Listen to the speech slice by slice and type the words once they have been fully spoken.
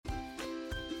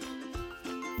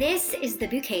This is The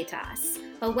Bouquet Toss,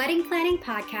 a wedding planning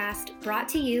podcast brought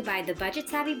to you by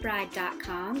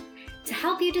thebudgetsavvybride.com to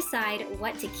help you decide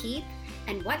what to keep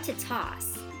and what to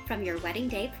toss from your wedding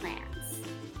day plans.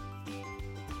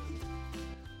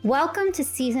 Welcome to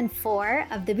Season 4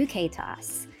 of The Bouquet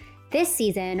Toss. This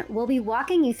season, we'll be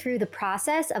walking you through the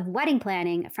process of wedding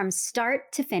planning from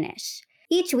start to finish.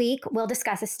 Each week, we'll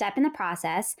discuss a step in the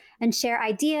process and share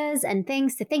ideas and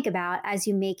things to think about as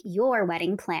you make your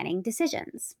wedding planning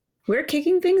decisions. We're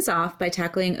kicking things off by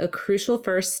tackling a crucial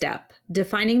first step,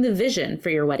 defining the vision for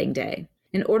your wedding day.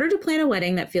 In order to plan a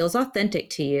wedding that feels authentic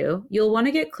to you, you'll want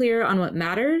to get clear on what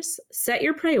matters, set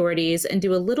your priorities, and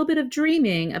do a little bit of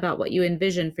dreaming about what you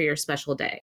envision for your special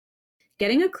day.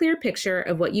 Getting a clear picture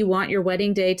of what you want your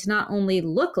wedding day to not only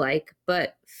look like,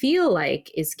 but feel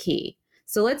like is key.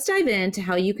 So let's dive into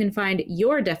how you can find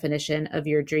your definition of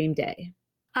your dream day.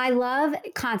 I love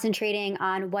concentrating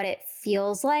on what it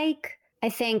feels like. I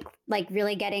think like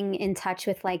really getting in touch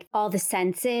with like all the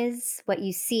senses, what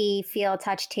you see, feel,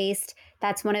 touch, taste.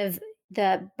 That's one of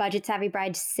the Budget Savvy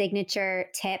Bride signature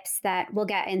tips that we'll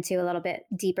get into a little bit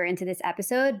deeper into this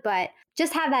episode. But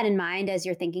just have that in mind as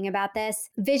you're thinking about this.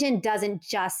 Vision doesn't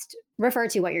just refer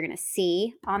to what you're going to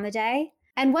see on the day.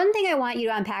 And one thing I want you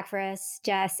to unpack for us,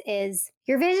 Jess, is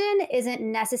your vision isn't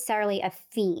necessarily a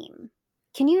theme.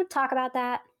 Can you talk about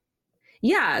that?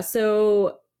 Yeah,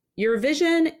 so your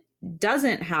vision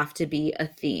doesn't have to be a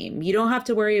theme. You don't have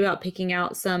to worry about picking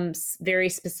out some very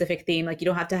specific theme. Like you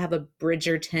don't have to have a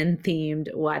Bridgerton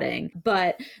themed wedding.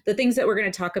 But the things that we're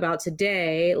going to talk about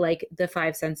today, like the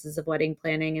 5 senses of wedding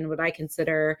planning and what I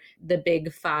consider the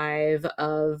big 5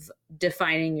 of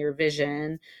defining your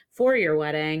vision for your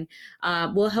wedding,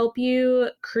 will help you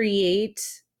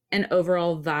create an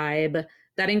overall vibe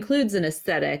that includes an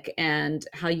aesthetic and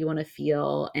how you want to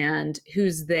feel and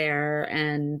who's there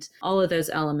and all of those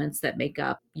elements that make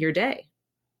up your day.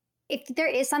 If there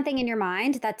is something in your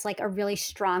mind that's like a really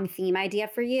strong theme idea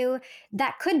for you,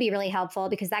 that could be really helpful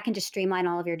because that can just streamline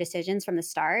all of your decisions from the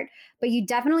start. But you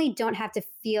definitely don't have to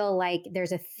feel like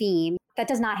there's a theme. That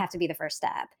does not have to be the first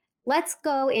step. Let's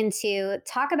go into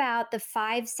talk about the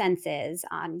 5 senses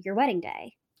on your wedding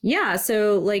day. Yeah.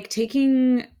 So like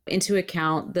taking into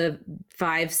account the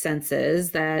 5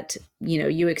 senses that,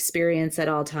 you experience at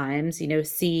all times,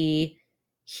 see,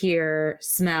 hear,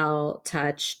 smell,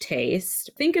 touch, taste.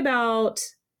 Think about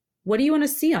what do you want to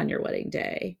see on your wedding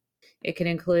day? It can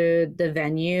include the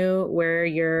venue where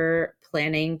you're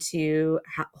planning to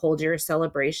hold your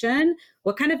celebration.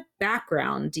 What kind of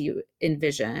background do you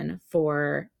envision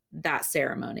for that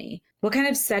ceremony? What kind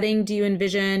of setting do you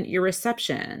envision your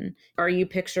reception? Are you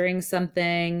picturing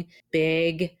something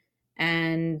big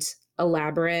and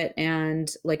elaborate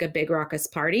and like a big raucous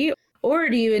party? Or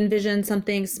do you envision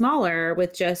something smaller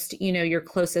with just, your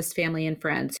closest family and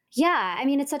friends? Yeah, I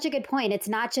mean, it's such a good point. It's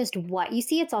not just what you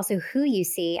see, it's also who you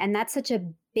see. And that's such a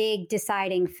big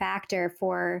deciding factor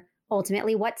for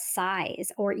ultimately what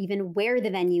size or even where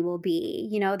the venue will be.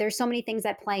 There's so many things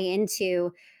that play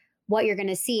into what you're going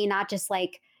to see, not just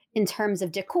like in terms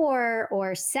of decor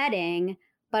or setting,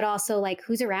 but also like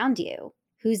who's around you,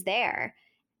 who's there.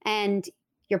 And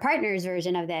your partner's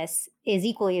version of this is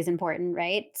equally as important,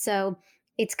 right? So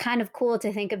it's kind of cool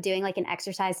to think of doing like an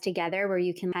exercise together where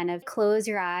you can kind of close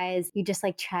your eyes. You just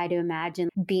like try to imagine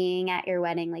being at your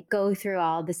wedding, like go through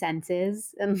all the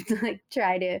senses and like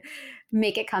try to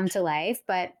make it come to life.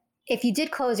 But if you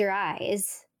did close your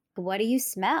eyes, what do you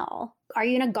smell? Are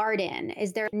you in a garden?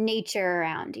 Is there nature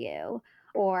around you?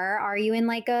 Or are you in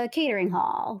like a catering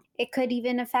hall? It could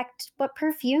even affect what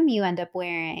perfume you end up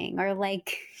wearing or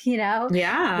like,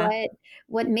 Yeah.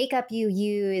 what makeup you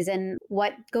use and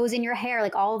what goes in your hair.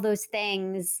 Like all of those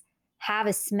things have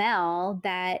a smell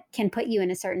that can put you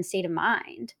in a certain state of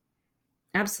mind.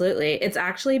 Absolutely. It's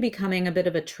actually becoming a bit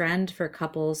of a trend for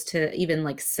couples to even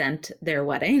like scent their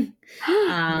wedding.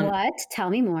 What? Tell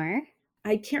me more.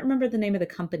 I can't remember the name of the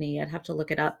company. I'd have to look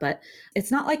it up, but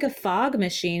it's not like a fog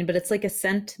machine, but it's like a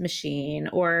scent machine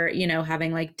or,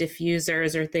 having like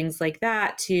diffusers or things like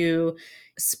that to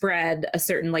spread a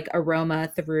certain like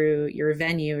aroma through your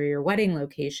venue or your wedding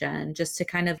location, just to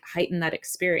kind of heighten that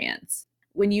experience.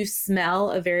 When you smell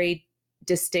a very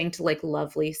distinct, like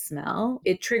lovely smell,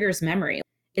 it triggers memory.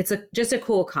 It's just a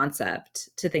cool concept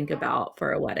to think about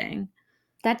for a wedding.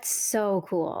 That's so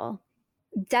cool.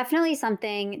 Definitely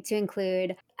something to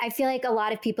include. I feel like a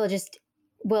lot of people just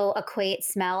will equate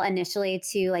smell initially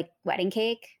to like wedding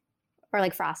cake or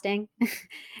like frosting.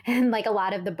 And like a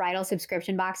lot of the bridal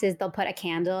subscription boxes, they'll put a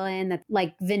candle in that's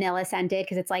like vanilla scented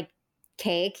because it's like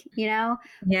cake, Yeah.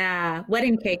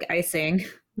 Wedding cake icing.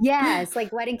 Yes,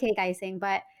 like wedding cake icing.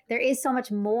 But there is so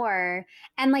much more.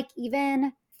 And like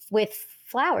even with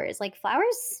flowers, like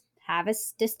flowers have a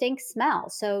distinct smell.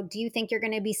 So do you think you're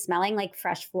going to be smelling like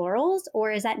fresh florals,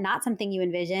 or is that not something you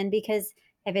envision? Because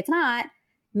if it's not,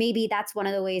 maybe that's one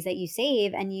of the ways that you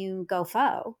save and you go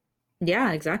faux.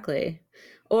 Yeah, exactly.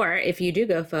 Or if you do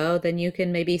go faux, then you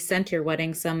can maybe scent your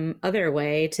wedding some other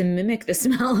way to mimic the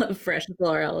smell of fresh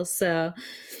florals. So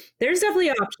there's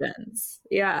definitely options.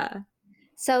 Yeah.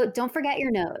 So don't forget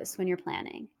your nose when you're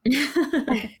planning.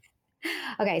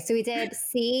 Okay, so we did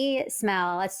see,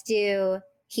 smell. Let's do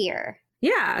hear.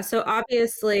 Yeah, so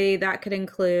obviously that could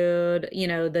include,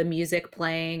 the music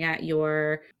playing at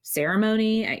your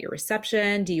ceremony, at your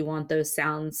reception. Do you want those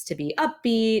sounds to be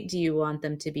upbeat? Do you want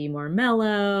them to be more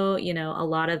mellow? A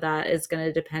lot of that is going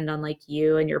to depend on like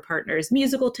you and your partner's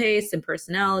musical tastes and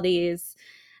personalities.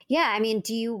 Yeah, I mean,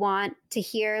 do you want to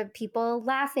hear people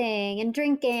laughing and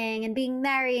drinking and being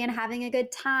merry and having a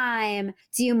good time?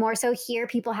 Do you more so hear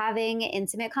people having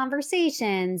intimate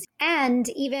conversations? And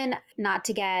even not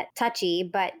to get touchy,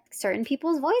 but certain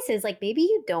people's voices, like maybe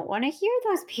you don't want to hear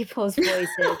those people's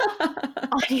voices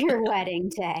on your wedding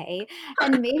day.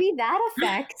 And maybe that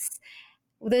affects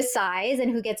the size and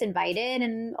who gets invited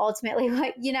and ultimately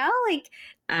what, like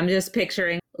I'm just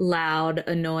picturing loud,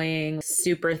 annoying,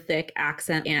 super thick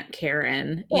accent Aunt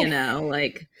Karen,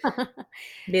 like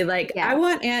be like, I yeah.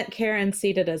 want Aunt Karen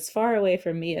seated as far away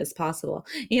from me as possible,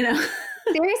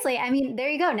 Seriously, I mean, there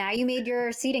you go. Now you made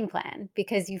your seating plan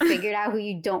because you figured out who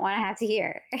you don't want to have to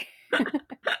hear.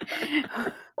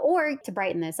 Or to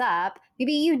brighten this up,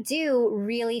 maybe you do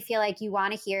really feel like you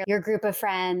want to hear your group of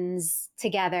friends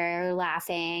together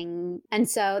laughing. And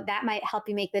so that might help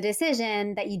you make the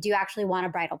decision that you do actually want a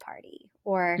bridal party,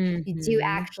 or you do Mhm.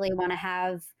 actually want to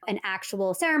have an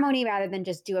actual ceremony rather than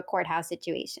just do a courthouse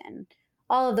situation.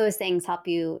 All of those things help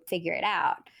you figure it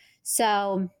out.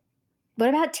 So, what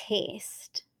about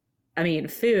taste? I mean,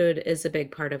 food is a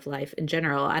big part of life in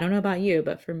general. I don't know about you,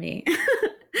 but for me.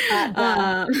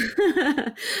 Duh.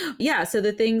 um, yeah, so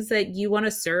the things that you want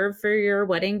to serve for your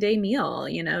wedding day meal,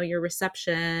 your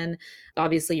reception,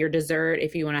 obviously your dessert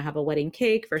if you want to have a wedding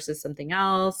cake versus something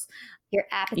else. Your You,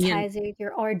 appetizers,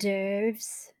 your hors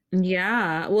d'oeuvres.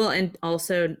 yeah, well, and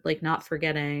also like not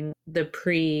forgetting the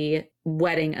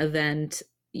pre-wedding event,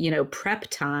 prep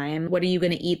time. What are you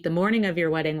going to eat the morning of your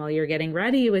wedding while you're getting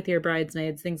ready with your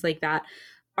bridesmaids? Things like that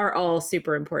are all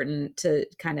super important to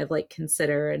kind of like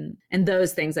consider, and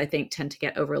those things I think tend to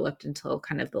get overlooked until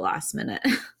kind of the last minute.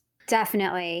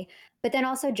 Definitely. But then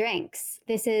also drinks.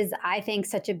 This is, I think,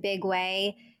 such a big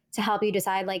way to help you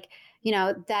decide, like,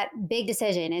 that big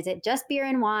decision. Is it just beer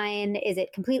and wine? Is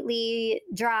it completely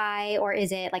dry? Or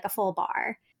is it like a full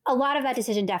bar? A lot of that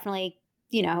decision definitely,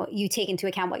 you take into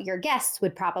account what your guests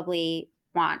would probably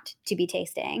want to be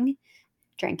tasting,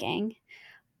 drinking.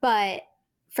 But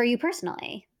for you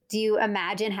personally, do you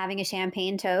imagine having a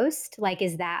champagne toast? Like,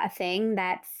 is that a thing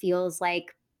that feels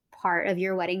like part of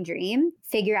your wedding dream?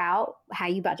 Figure out how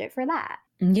you budget for that.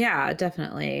 Yeah,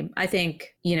 definitely. I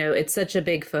think, it's such a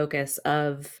big focus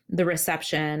of the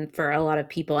reception for a lot of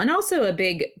people, and also a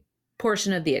big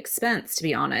portion of the expense, to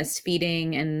be honest.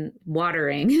 Feeding and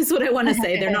watering is what I want to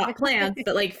say. They're not plants,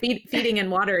 but like feeding and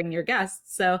watering your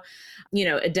guests. So,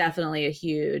 definitely a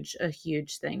huge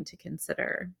thing to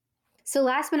consider. So,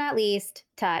 last but not least,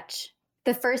 touch.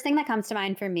 The first thing that comes to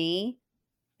mind for me,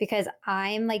 because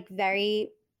I'm like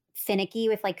very finicky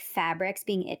with like fabrics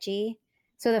being itchy.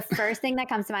 So the first thing that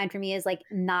comes to mind for me is like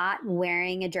not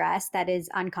wearing a dress that is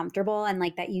uncomfortable and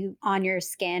like that you on your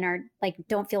skin or like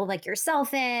don't feel like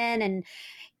yourself in and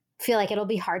feel like it'll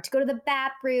be hard to go to the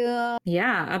bathroom.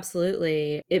 Yeah,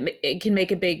 absolutely. It can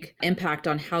make a big impact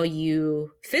on how you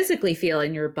physically feel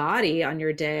in your body on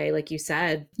your day. Like you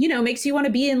said, makes you want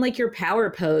to be in like your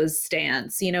power pose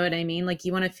stance. You know what I mean? Like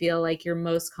you want to feel like you're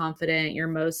most confident, your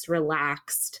most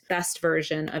relaxed, best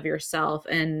version of yourself.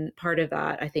 And part of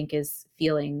that, I think, is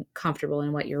feeling comfortable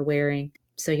in what you're wearing.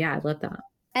 So yeah, I love that.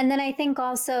 And then I think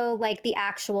also like the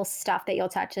actual stuff that you'll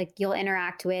touch, like you'll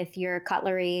interact with your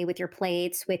cutlery, with your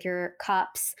plates, with your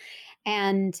cups.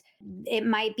 And it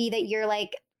might be that you're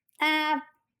like,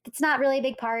 it's not really a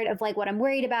big part of like what I'm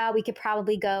worried about. We could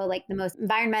probably go like the most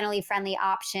environmentally friendly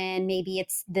option. Maybe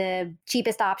it's the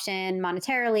cheapest option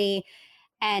monetarily.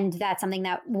 And that's something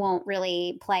that won't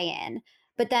really play in.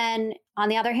 But then on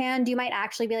the other hand, you might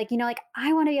actually be like, like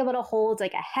I want to be able to hold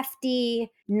like a hefty,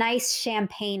 nice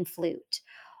champagne flute.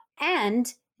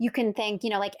 And you can think,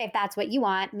 like if that's what you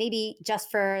want, maybe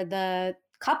just for the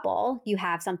couple, you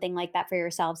have something like that for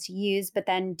yourselves to use. But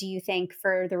then do you think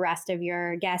for the rest of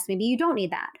your guests, maybe you don't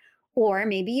need that? Or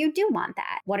maybe you do want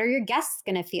that. What are your guests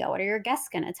going to feel? What are your guests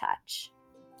going to touch?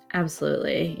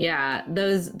 Absolutely. Yeah.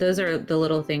 Those are the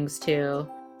little things too.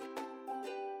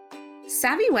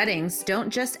 Savvy weddings don't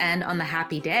just end on the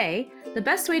happy day. The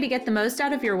best way to get the most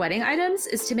out of your wedding items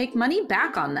is to make money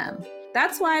back on them.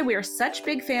 That's why we are such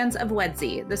big fans of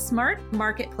Wedsy, the smart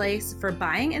marketplace for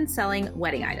buying and selling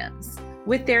wedding items.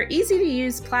 With their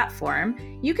easy-to-use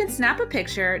platform, you can snap a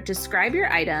picture, describe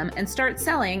your item, and start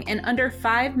selling in under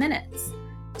 5 minutes.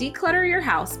 Declutter your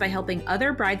house by helping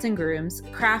other brides and grooms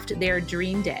craft their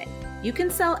dream day. You can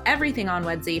sell everything on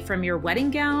Wedsy, from your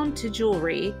wedding gown to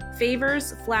jewelry,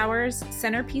 favors, flowers,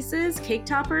 centerpieces, cake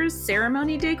toppers,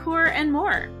 ceremony decor, and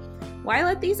more. Why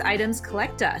let these items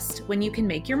collect dust when you can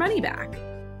make your money back?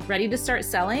 Ready to start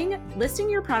selling? Listing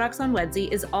your products on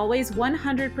Wedsy is always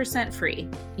 100% free.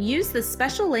 Use the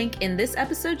special link in this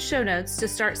episode's show notes to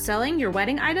start selling your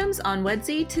wedding items on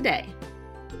Wedsy today.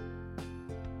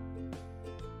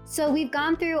 So we've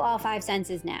gone through all 5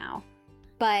 senses now,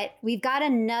 but we've got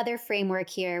another framework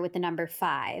here with the number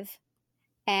 5.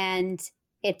 And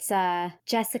it's a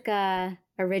Jessica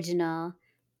original,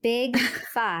 Big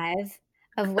 5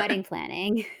 of wedding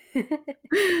planning. Can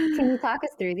you talk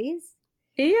us through these?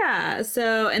 Yeah.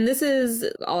 So, and this is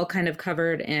all kind of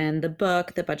covered in the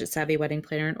book, The Budget Savvy Wedding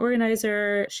Planner and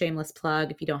Organizer. Shameless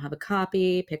plug. If you don't have a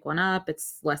copy, pick one up.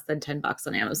 It's less than $10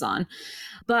 on Amazon.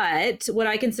 But what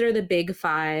I consider the big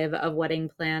 5 of wedding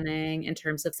planning in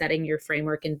terms of setting your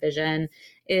framework and vision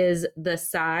is the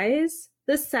size,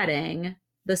 the setting,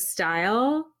 the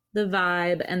style, the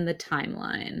vibe, and the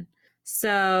timeline.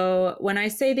 So when I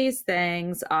say these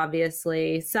things,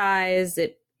 obviously size,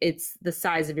 it's the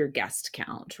size of your guest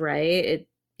count, right?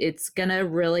 It's gonna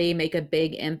really make a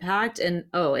big impact. And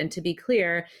to be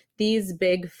clear, these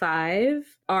big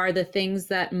 5 are the things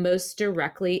that most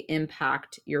directly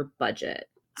impact your budget.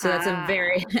 So that's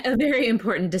a very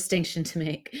important distinction to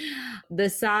make. The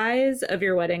size of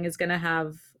your wedding is gonna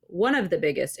have one of the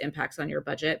biggest impacts on your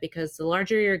budget, because the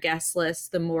larger your guest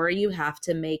list, the more you have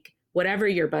to make whatever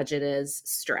your budget is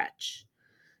stretch.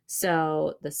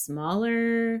 So the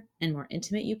smaller and more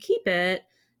intimate you keep it,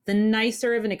 the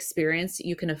nicer of an experience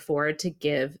you can afford to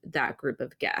give that group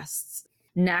of guests.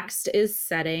 Next is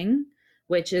setting,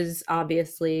 which is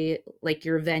obviously like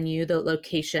your venue, the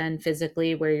location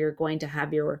physically where you're going to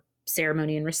have your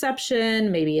ceremony and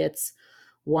reception. Maybe it's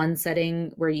one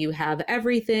setting where you have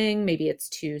everything. Maybe it's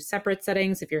 2 separate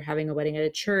settings if you're having a wedding at a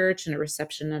church and a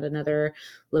reception at another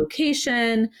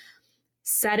location.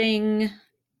 Setting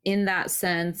in that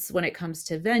sense, when it comes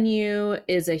to venue,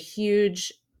 is a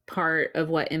huge part of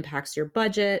what impacts your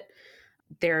budget.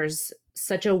 There's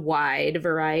such a wide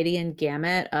variety and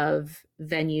gamut of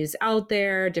venues out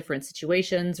there, different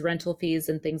situations, rental fees,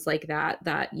 and things like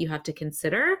that you have to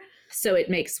consider. So it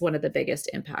makes one of the biggest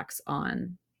impacts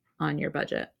on your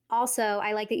budget. Also,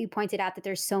 I like that you pointed out that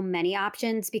there's so many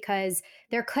options, because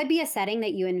there could be a setting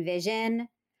that you envision,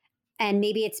 and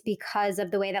maybe it's because of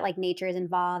the way that like nature is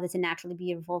involved. It's a naturally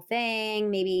beautiful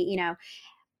thing. Maybe,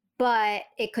 but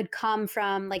it could come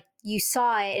from like you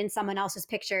saw it in someone else's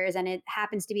pictures and it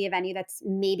happens to be a venue that's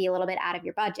maybe a little bit out of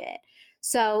your budget.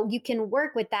 So you can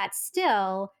work with that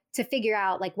still to figure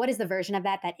out like what is the version of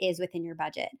that is within your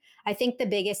budget. I think the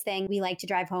biggest thing we like to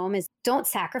drive home is don't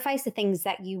sacrifice the things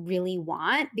that you really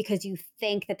want because you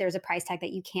think that there's a price tag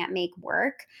that you can't make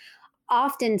work.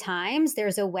 Oftentimes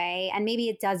there's a way, and maybe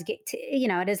it does get to,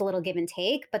 it is a little give and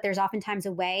take, but there's oftentimes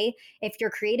a way, if you're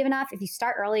creative enough, if you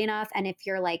start early enough, and if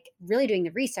you're like really doing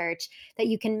the research, that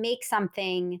you can make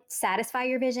something satisfy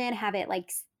your vision, have it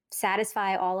like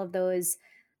satisfy all of those,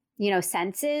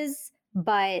 senses,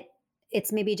 but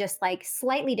it's maybe just like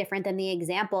slightly different than the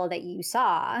example that you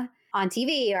saw on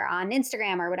TV or on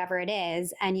Instagram or whatever it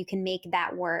is. And you can make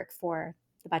that work for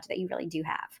the budget that you really do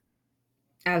have.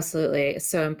 Absolutely. It's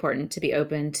so important to be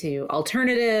open to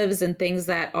alternatives and things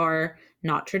that are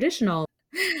not traditional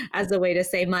as a way to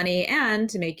save money and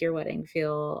to make your wedding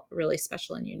feel really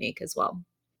special and unique as well.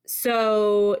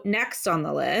 So next on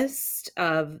the list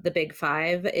of the big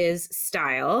 5 is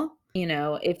style.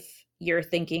 If you're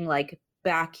thinking like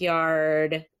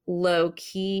backyard, low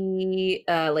key,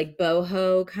 like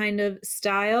boho kind of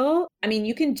style. I mean,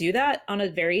 you can do that on a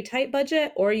very tight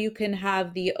budget, or you can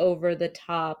have the over the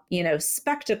top,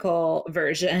 spectacle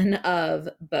version of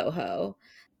boho.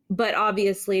 But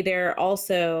obviously there are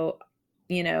also,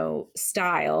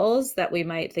 styles that we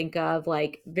might think of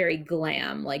like very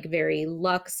glam, like very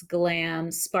luxe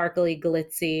glam, sparkly,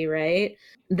 glitzy, right?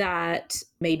 That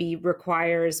maybe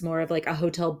requires more of like a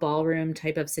hotel ballroom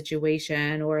type of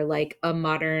situation, or like a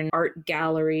modern art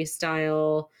gallery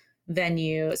style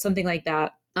venue, something like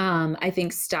that. I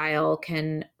think style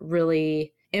can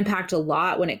really impact a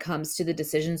lot when it comes to the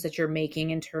decisions that you're making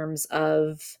in terms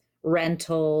of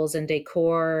rentals and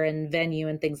decor and venue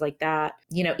and things like that.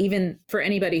 Even for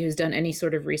anybody who's done any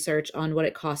sort of research on what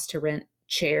it costs to rent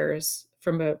chairs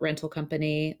from a rental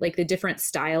company, like the different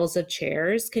styles of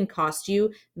chairs can cost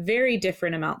you very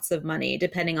different amounts of money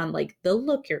depending on like the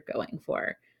look you're going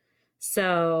for.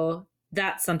 So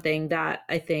that's something that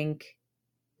I think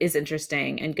is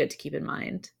interesting and good to keep in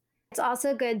mind. It's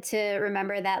also good to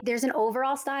remember that there's an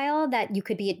overall style that you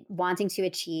could be wanting to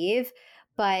achieve,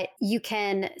 but you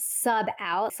can sub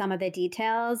out some of the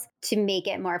details to make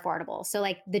it more affordable. So,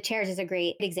 like the chairs is a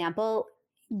great example.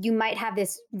 You might have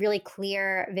this really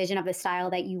clear vision of the style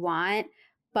that you want,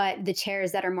 but the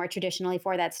chairs that are more traditionally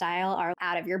for that style are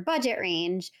out of your budget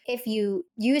range. If you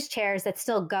use chairs that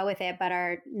still go with it, but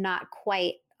are not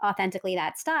quite authentically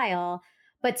that style,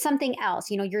 but something else,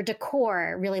 your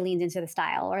decor really leans into the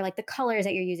style, or like the colors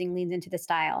that you're using leans into the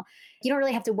style. You don't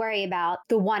really have to worry about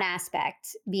the one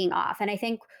aspect being off. And I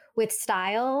think with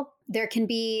style, there can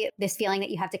be this feeling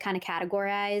that you have to kind of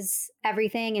categorize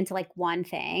everything into like one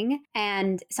thing.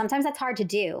 And sometimes that's hard to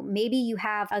do. Maybe you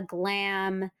have a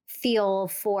glam feel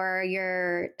for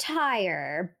your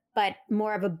tire, but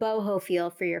more of a boho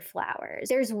feel for your flowers.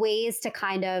 There's ways to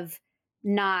kind of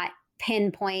not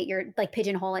pinpoint your like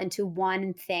pigeonhole into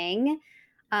one thing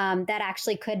that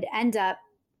actually could end up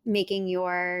making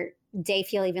your day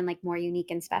feel even like more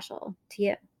unique and special to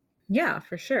you. Yeah,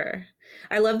 for sure.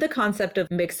 I love the concept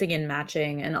of mixing and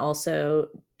matching, and also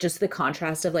just the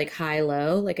contrast of like high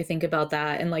low. Like I think about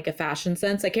that in like a fashion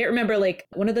sense. I can't remember like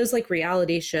one of those like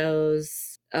reality shows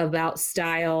about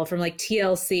style from like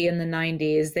TLC in the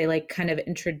 90s. They like kind of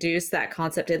introduced that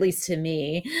concept, at least to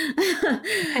me,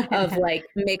 of like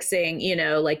mixing,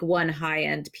 like one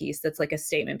high-end piece that's like a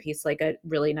statement piece, like a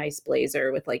really nice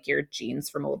blazer with like your jeans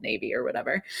from Old Navy or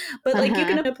whatever. But like you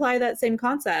can apply that same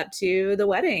concept to the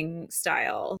wedding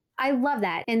style. I love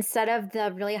that. Instead of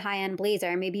the really high-end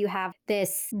blazer, maybe you have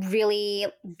this really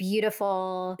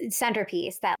beautiful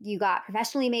centerpiece that you got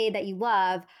professionally made that you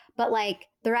love, but like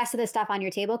the rest of the stuff on your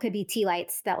table could be tea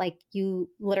lights that like you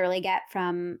literally get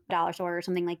from a dollar store or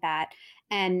something like that.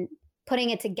 And putting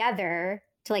it together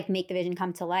to like make the vision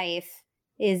come to life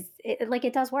like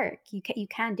it does work. You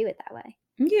can do it that way.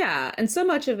 Yeah, and so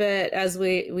much of it, as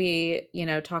we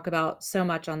talk about so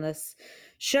much on this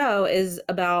show, is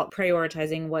about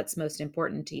prioritizing what's most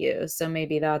important to you. So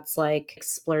maybe that's like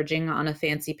splurging on a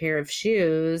fancy pair of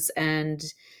shoes and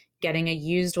getting a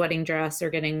used wedding dress, or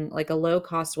getting like a low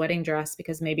cost wedding dress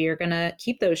because maybe you're going to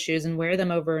keep those shoes and wear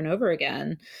them over and over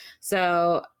again.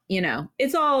 So,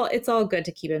 it's all good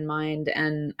to keep in mind.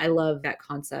 And I love that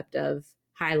concept of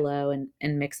high low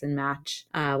and mix and match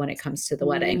when it comes to the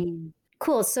wedding.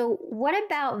 Cool. So what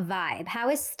about vibe? How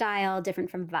is style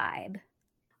different from vibe?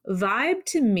 Vibe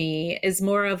to me is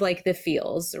more of like the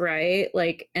feels, right?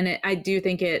 Like, and I do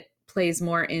think it plays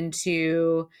more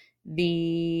into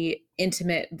the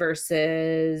intimate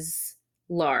versus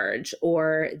large,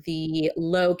 or the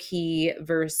low key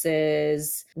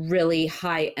versus really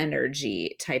high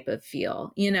energy type of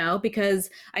feel,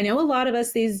 because I know a lot of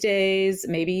us these days,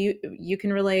 maybe you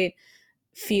can relate,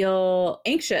 feel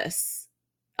anxious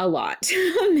a lot.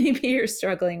 Maybe you're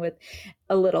struggling with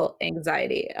a little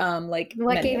anxiety, like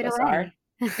what many gave of it us away?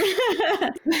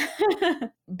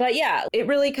 But yeah, it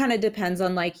really kind of depends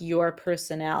on like your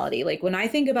personality. Like when I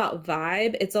think about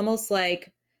vibe, it's almost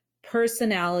like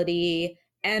personality,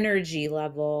 energy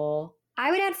level. I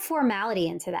would add formality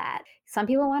into that. Some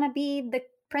people want to be the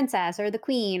princess or the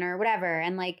queen or whatever.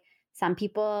 And like some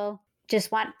people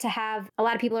just want to have a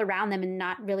lot of people around them and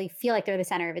not really feel like they're the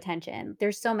center of attention.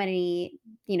 There's so many,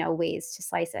 ways to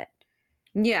slice it.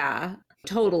 Yeah,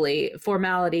 totally.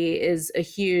 Formality is a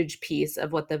huge piece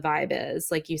of what the vibe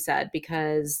is, like you said,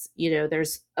 because,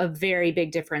 there's a very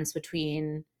big difference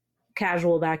between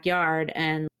casual backyard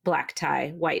and black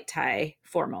tie, white tie,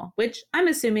 formal, which I'm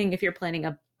assuming if you're planning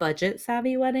a budget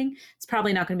savvy wedding, it's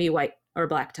probably not going to be white or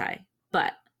black tie,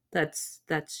 but that's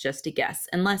just a guess,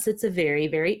 unless it's a very,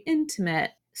 very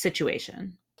intimate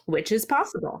situation, which is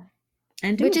possible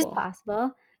and doable. Which is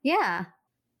possible. Yeah.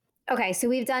 Okay, so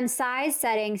we've done size,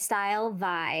 setting, style,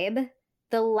 vibe.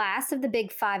 The last of the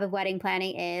big 5 of wedding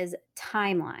planning is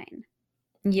timeline.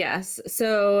 Yes.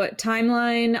 So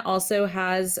timeline also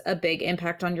has a big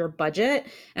impact on your budget.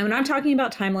 And when I'm talking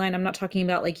about timeline, I'm not talking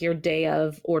about like your day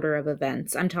of order of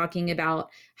events. I'm talking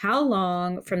about how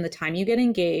long from the time you get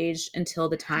engaged until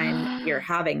the time you're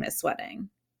having this wedding.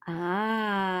 Okay.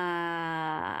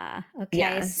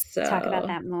 Yes. So talk about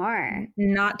that more.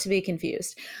 Not to be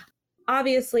confused.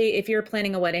 Obviously, if you're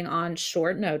planning a wedding on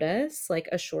short notice, like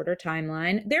a shorter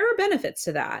timeline, there are benefits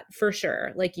to that for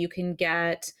sure. Like you can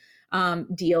get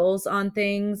deals on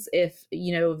things. If,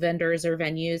 vendors or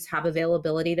venues have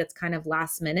availability that's kind of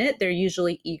last minute, they're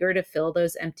usually eager to fill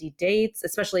those empty dates,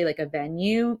 especially like a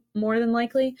venue more than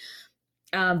likely.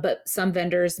 But some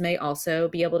vendors may also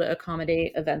be able to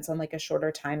accommodate events on like a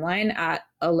shorter timeline at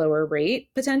a lower rate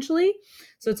potentially.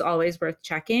 So it's always worth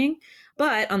checking.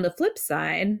 But on the flip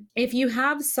side, if you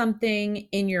have something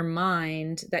in your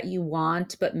mind that you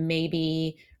want, but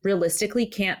maybe realistically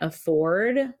can't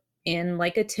afford in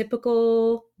like a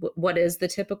typical, what is the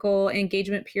typical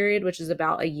engagement period, which is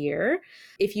about a year.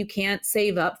 If you can't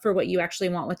save up for what you actually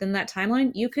want within that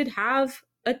timeline, you could have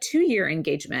a 2-year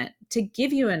engagement to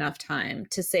give you enough time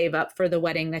to save up for the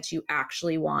wedding that you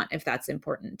actually want, if that's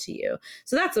important to you.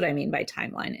 So that's what I mean by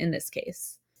timeline in this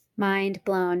case. Mind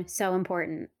blown. So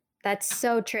important. That's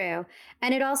so true.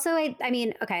 And it also, I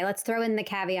mean, okay, let's throw in the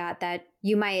caveat that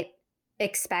you might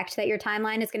expect that your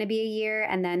timeline is going to be a year,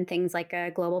 and then things like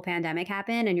a global pandemic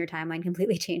happen and your timeline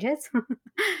completely changes.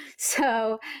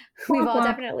 So we've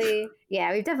definitely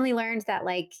learned that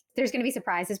like there's going to be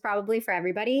surprises probably for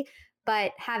everybody.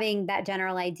 But having that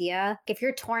general idea, if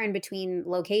you're torn between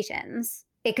locations,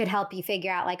 it could help you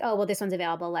figure out like, oh, well, this one's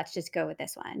available. Let's just go with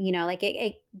this one. Like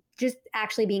it just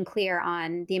actually being clear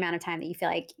on the amount of time that you feel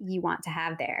like you want to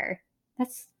have there.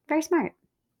 That's very smart.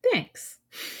 Thanks.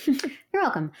 You're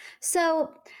welcome. So,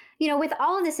 with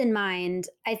all of this in mind,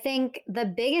 I think the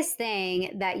biggest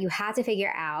thing that you have to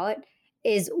figure out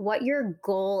is what your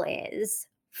goal is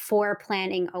for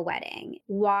planning a wedding.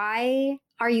 Why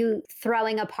are you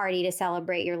throwing a party to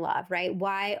celebrate your love, right?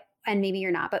 Why, and maybe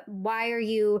you're not, but why are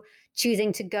you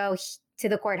choosing to go to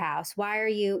the courthouse? Why are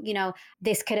you,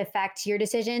 this could affect your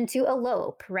decision to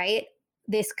elope, right?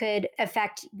 This could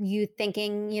affect you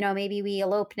thinking, maybe we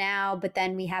elope now, but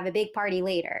then we have a big party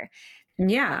later.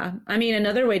 Yeah. I mean,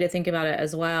 another way to think about it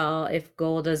as well, if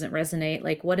goal doesn't resonate,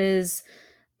 like what is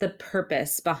the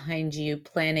purpose behind you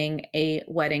planning a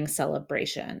wedding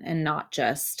celebration and not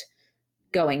just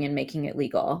going and making it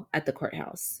legal at the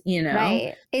courthouse,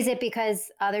 Right. Is it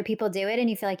because other people do it and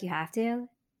you feel like you have to?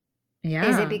 Yeah.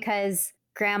 Is it because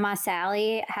Grandma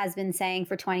Sally has been saying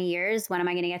for 20 years, when am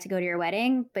I going to get to go to your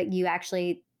wedding? But you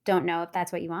actually don't know if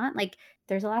that's what you want. Like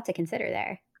there's a lot to consider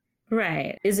there.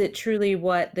 Right. Is it truly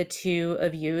what the two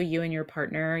of you and your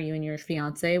partner, you and your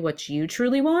fiance, what you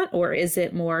truly want? Or is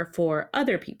it more for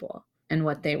other people and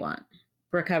what they want?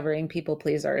 Recovering people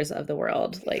pleasers of the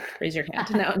world, like raise your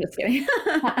hand. No, I'm just kidding.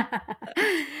 Oh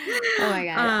my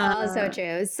God. All so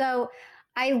true. So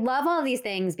I love all of these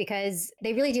things because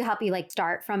they really do help you like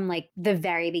start from like the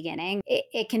very beginning.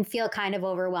 It can feel kind of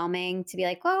overwhelming to be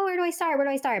like, well, where do I start? Where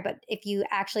do I start? But if you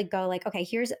actually go like, okay,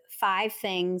 here's 5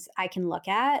 things I can look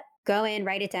at, go in,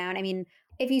 write it down. I mean,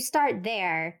 if you start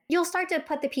there, you'll start to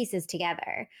put the pieces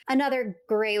together. Another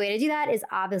great way to do that is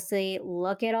obviously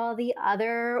look at all the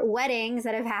other weddings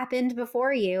that have happened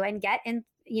before you and get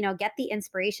the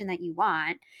inspiration that you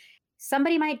want.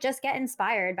 Somebody might just get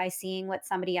inspired by seeing what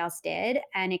somebody else did,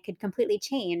 and it could completely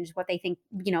change what they think,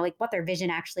 like what their vision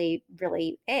actually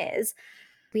really is.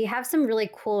 We have some really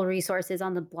cool resources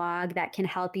on the blog that can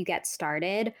help you get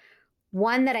started.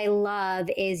 One that I love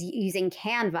is using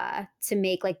Canva to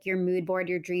make like your mood board,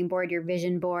 your dream board, your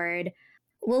vision board.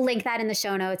 We'll link that in the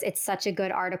show notes. It's such a good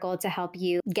article to help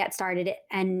you get started.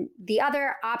 And the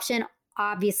other option,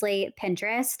 obviously,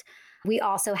 Pinterest. We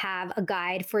also have a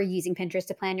guide for using Pinterest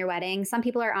to plan your wedding. Some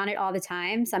people are on it all the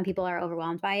time. Some people are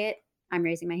overwhelmed by it. I'm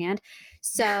raising my hand.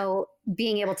 So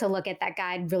being able to look at that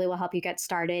guide really will help you get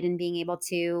started and being able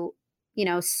to,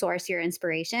 source your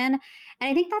inspiration. And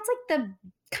I think that's like the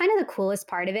kind of the coolest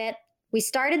part of it. We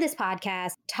started this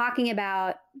podcast talking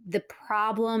about the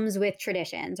problems with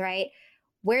traditions, right?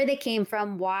 Where they came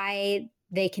from, why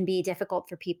they can be difficult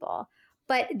for people.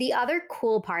 But the other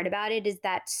cool part about it is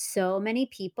that so many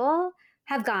people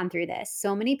have gone through this.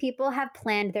 So many people have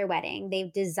planned their wedding.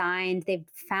 They've designed, they've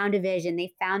found a vision,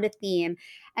 they found a theme.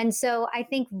 And so I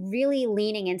think really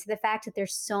leaning into the fact that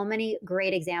there's so many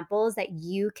great examples that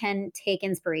you can take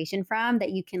inspiration from,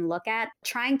 that you can look at,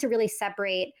 trying to really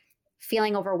separate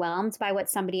feeling overwhelmed by what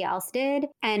somebody else did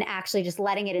and actually just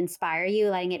letting it inspire you,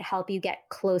 letting it help you get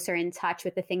closer in touch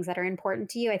with the things that are important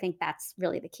to you. I think that's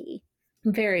really the key.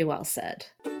 Very well said.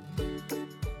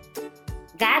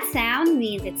 That sound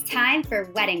means it's time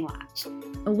for Wedding Watch.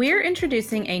 We're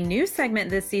introducing a new segment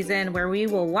this season where we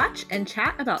will watch and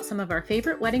chat about some of our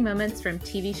favorite wedding moments from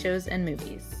TV shows and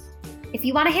movies. If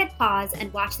you want to hit pause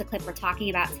and watch the clip we're talking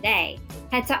about today,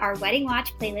 head to our Wedding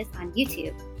Watch playlist on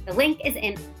YouTube. The link is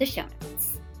in the show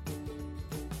notes.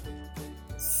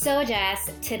 So Jess,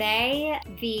 today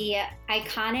the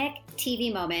iconic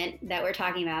TV moment that we're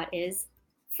talking about is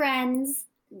Friends.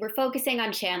 we're focusing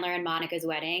on Chandler and Monica's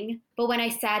wedding. But when I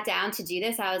sat down to do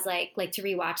this, I was like to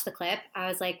rewatch the clip, I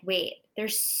was like, wait,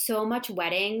 there's so much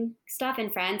wedding stuff in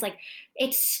Friends. Like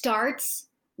it starts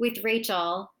with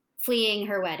Rachel fleeing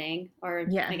her wedding, or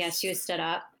I guess she was stood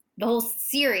up. The whole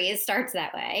series starts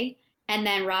that way. And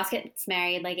then Ross gets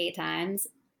married like 8 times.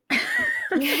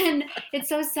 And it's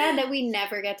so sad that we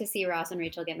never get to see Ross and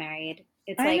Rachel get married.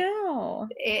 It's like, I know.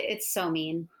 It's so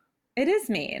mean. It is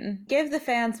mean. Give the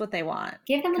fans what they want.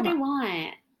 Give them what they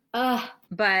want. Ugh.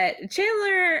 But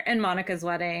Chandler and Monica's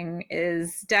wedding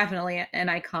is definitely an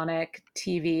iconic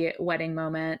TV wedding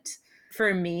moment.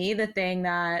 For me, the thing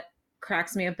that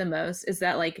cracks me up the most is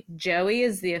that like Joey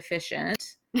is the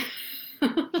efficient.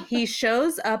 He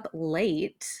shows up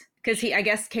late because he, I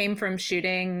guess, came from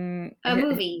shooting a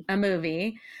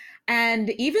movie. And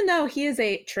even though he is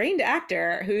a trained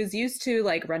actor who's used to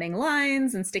like running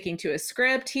lines and sticking to a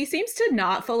script, he seems to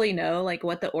not fully know like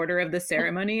what the order of the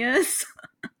ceremony is.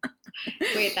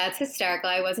 Wait, that's hysterical.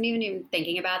 I wasn't even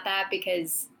thinking about that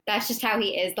because that's just how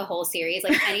he is the whole series.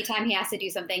 Like anytime he has to do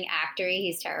something actory,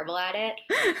 he's terrible at it.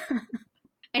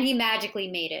 And he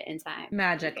magically made it in time.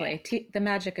 Magically. The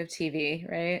magic of TV,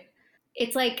 right?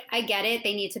 It's like, I get it.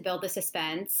 They need to build the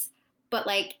suspense. But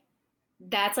like,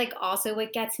 that's like also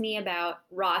what gets me about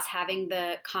Ross having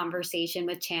the conversation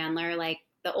with Chandler, like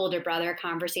the older brother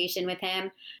conversation with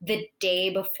him the day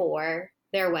before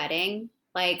their wedding.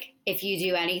 Like, if you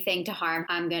do anything to harm,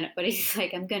 I'm going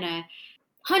to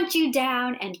hunt you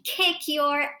down and kick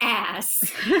your ass.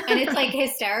 And it's like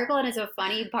hysterical and it's a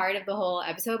funny part of the whole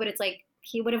episode, but it's like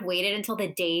he would have waited until the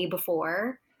day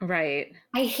before. Right.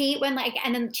 I hate when like,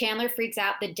 and then Chandler freaks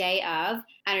out the day of.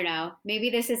 I don't know.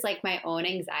 Maybe this is like my own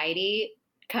anxiety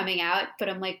coming out, but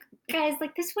I'm like, guys,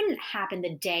 like this wouldn't happen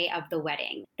the day of the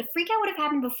wedding. The freak out would have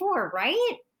happened before,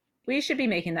 right? We should be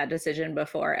making that decision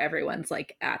before everyone's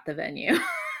like at the venue.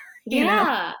 Yeah.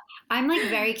 Know? I'm like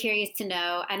very curious to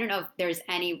know. I don't know if there's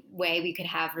any way we could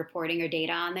have reporting or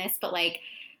data on this, but like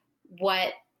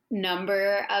what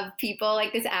number of people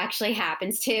like this actually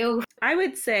happens to. I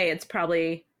would say it's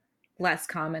probably less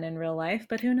common in real life,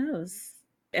 but who knows?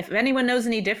 If anyone knows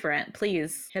any different,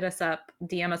 please hit us up,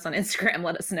 DM us on Instagram,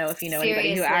 let us know if you know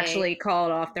anybody who actually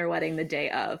called off their wedding the day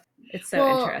of. It's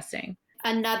so interesting.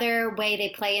 Another way they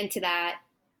play into that,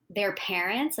 their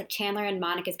parents, like Chandler and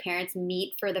Monica's parents,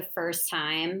 meet for the first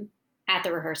time at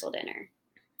the rehearsal dinner.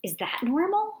 Is that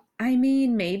normal? I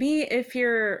mean, maybe if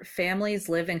your families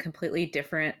live in completely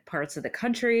different parts of the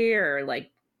country or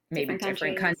like maybe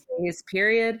different countries,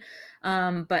 period.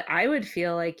 But I would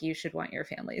feel like you should want your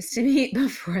families to meet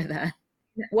before that.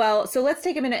 Well, so let's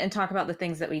take a minute and talk about the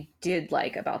things that we did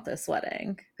like about this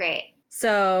wedding. Great.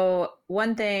 So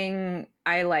one thing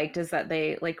I liked is that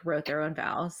they like wrote their own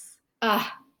vows.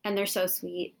 And they're so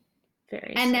sweet.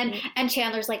 Very and sweet. And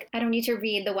Chandler's like, I don't need to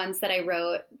read the ones that I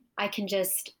wrote. I can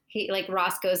just,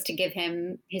 Ross goes to give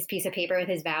him his piece of paper with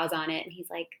his vows on it. And he's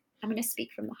like, I'm going to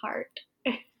speak from the heart.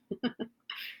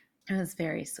 It was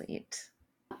very sweet.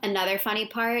 Another funny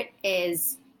part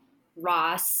is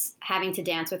Ross having to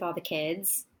dance with all the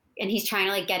kids. And he's trying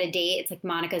to like get a date. It's like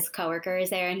Monica's coworker is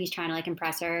there and he's trying to like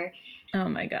impress her. Oh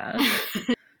my gosh.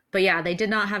 But yeah, they did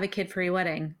not have a kid-free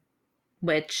wedding,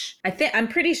 which I'm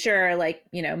pretty sure like,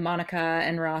 you know, Monica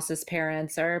and Ross's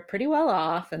parents are pretty well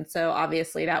off. And so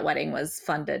obviously that wedding was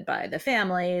funded by the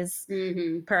families,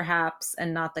 perhaps,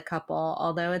 and not the couple.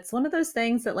 Although it's one of those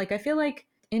things that like, I feel like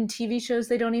in TV shows,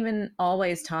 they don't even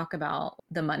always talk about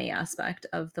the money aspect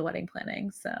of the wedding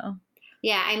planning. So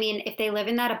yeah, I mean, if they live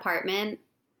in that apartment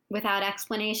without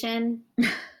explanation,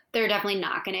 they're definitely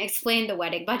not going to explain the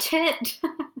wedding budget.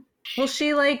 Well,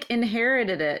 she like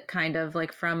inherited it kind of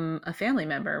like from a family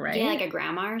member, right? Yeah, like a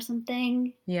grandma or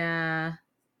something. Yeah.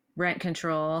 Rent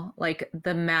control, like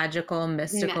the magical,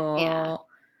 mystical. Yeah.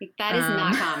 Like, that is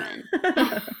not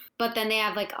common. But then they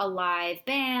have like a live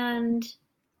band.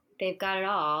 They've got it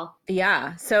all.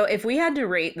 Yeah. So if we had to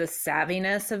rate the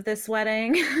savviness of this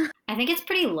wedding, I think it's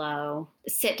pretty low.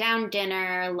 Sit down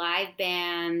dinner, live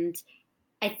band.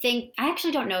 I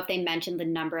actually don't know if they mentioned the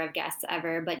number of guests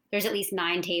ever, but there's at least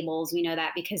 9 tables. We know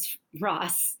that because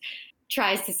Ross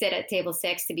tries to sit at table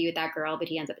 6 to be with that girl, but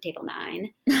he ends up at table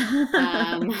 9.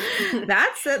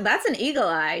 That's an eagle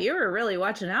eye. You were really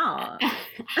watching out.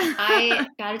 I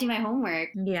got to do my homework.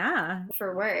 Yeah.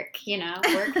 For work,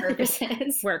 work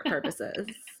purposes. Work purposes.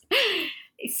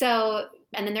 So,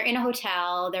 and then they're in a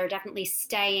hotel. They're definitely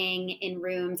staying in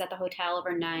rooms at the hotel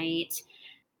overnight.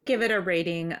 Give it a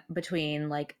rating between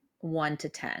like 1 to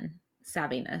 10.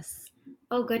 Savviness.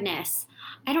 Oh, goodness.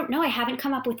 I don't know. I haven't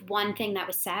come up with one thing that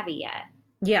was savvy yet.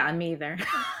 Yeah, me either.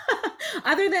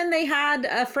 Other than they had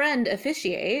a friend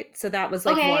officiate, so that was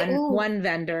like Okay, one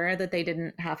vendor that they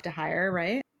didn't have to hire,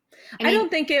 right? I I mean, don't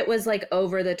think it was like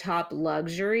over the top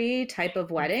luxury type of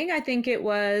wedding. I think it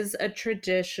was a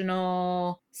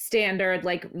traditional standard,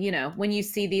 like, when you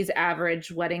see these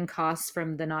average wedding costs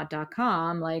from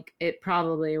thenot.com, like it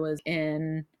probably was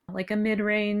in like a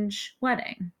mid-range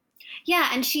wedding. yeah,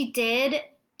 and she did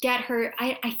get her,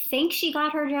 I think she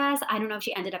got her dress. I don't know if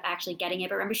she ended up actually getting it,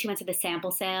 but remember she went to the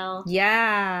sample sale?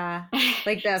 Yeah.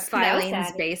 Like the So that was Filene's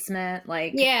sad. basement.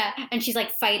 Like, Yeah, and she's like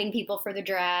fighting people for the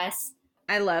dress.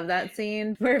 I love that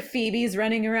scene where Phoebe's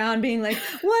running around being like,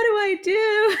 what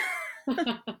do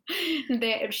I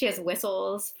do? She has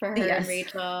whistles for her and Yes.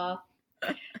 Rachel.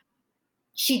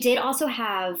 She did also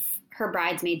have her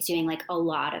bridesmaids doing like a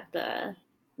lot of the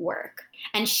work,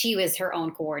 and she was her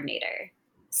own coordinator.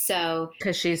 So,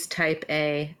 Because she's type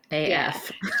A yeah,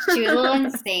 AF. she was a little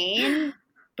insane,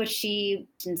 but she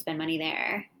didn't spend money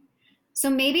there. So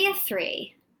maybe a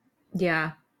 3.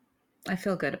 Yeah, I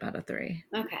feel good about a 3.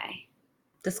 Okay.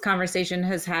 This conversation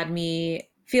has had me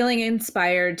feeling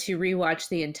inspired to rewatch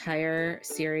the entire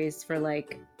series for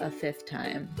like a 5th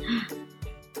time.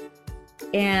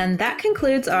 And that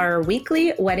concludes our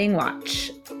weekly wedding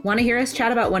watch. Want to hear us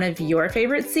chat about one of your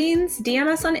favorite scenes? DM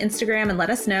us on Instagram and let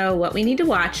us know what we need to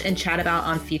watch and chat about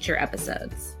on future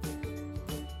episodes.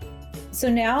 So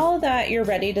now that you're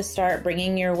ready to start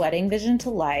bringing your wedding vision to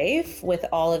life with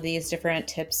all of these different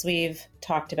tips we've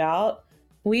talked about,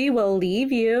 we will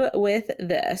leave you with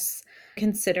this.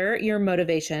 Consider your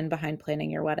motivation behind planning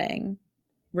your wedding.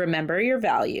 Remember your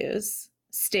values.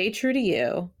 Stay true to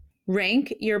you.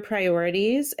 Rank your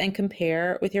priorities and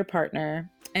compare with your partner.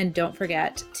 And don't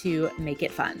forget to make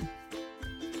it fun.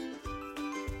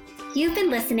 You've been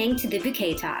listening to The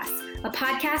Bouquet Toss, a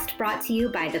podcast brought to you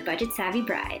by The Budget Savvy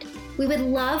Bride. We would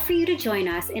love for you to join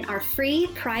us in our free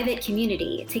private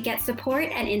community to get support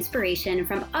and inspiration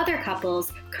from other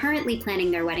couples currently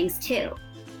planning their weddings too.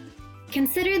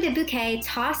 Consider The Bouquet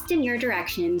tossed in your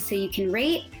direction so you can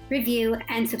rate, review,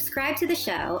 and subscribe to the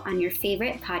show on your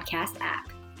favorite podcast app.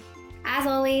 As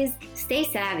always, stay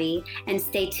savvy and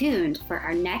stay tuned for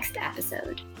our next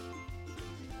episode.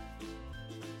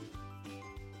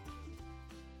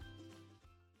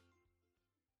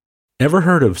 Ever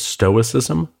heard of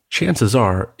Stoicism? Chances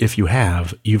are, if you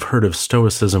have, you've heard of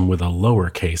Stoicism with a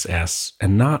lowercase s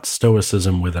and not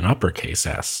Stoicism with an uppercase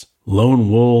S. Lone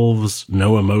wolves,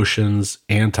 no emotions,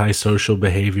 antisocial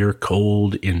behavior,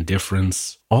 cold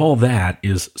indifference. All that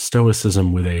is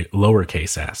Stoicism with a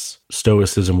lowercase s.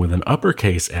 Stoicism with an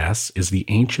uppercase S is the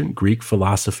ancient Greek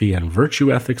philosophy and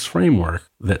virtue ethics framework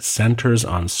that centers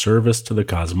on service to the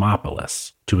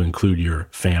cosmopolis, to include your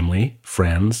family,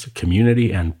 friends,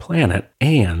 community, and planet,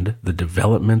 and the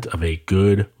development of a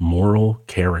good moral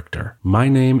character. My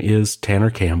name is Tanner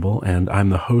Campbell, and I'm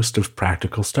the host of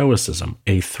Practical Stoicism,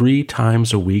 a 3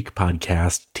 times a week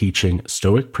podcast teaching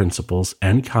Stoic principles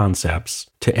and concepts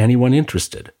to anyone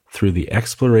interested through the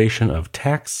exploration of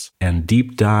texts and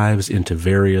deep dives into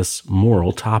various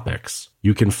moral topics.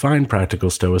 You can find Practical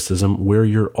Stoicism where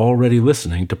you're already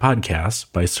listening to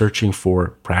podcasts by searching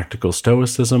for Practical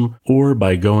Stoicism or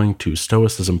by going to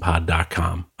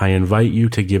stoicismpod.com. I invite you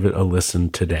to give it a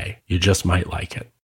listen today. You just might like it.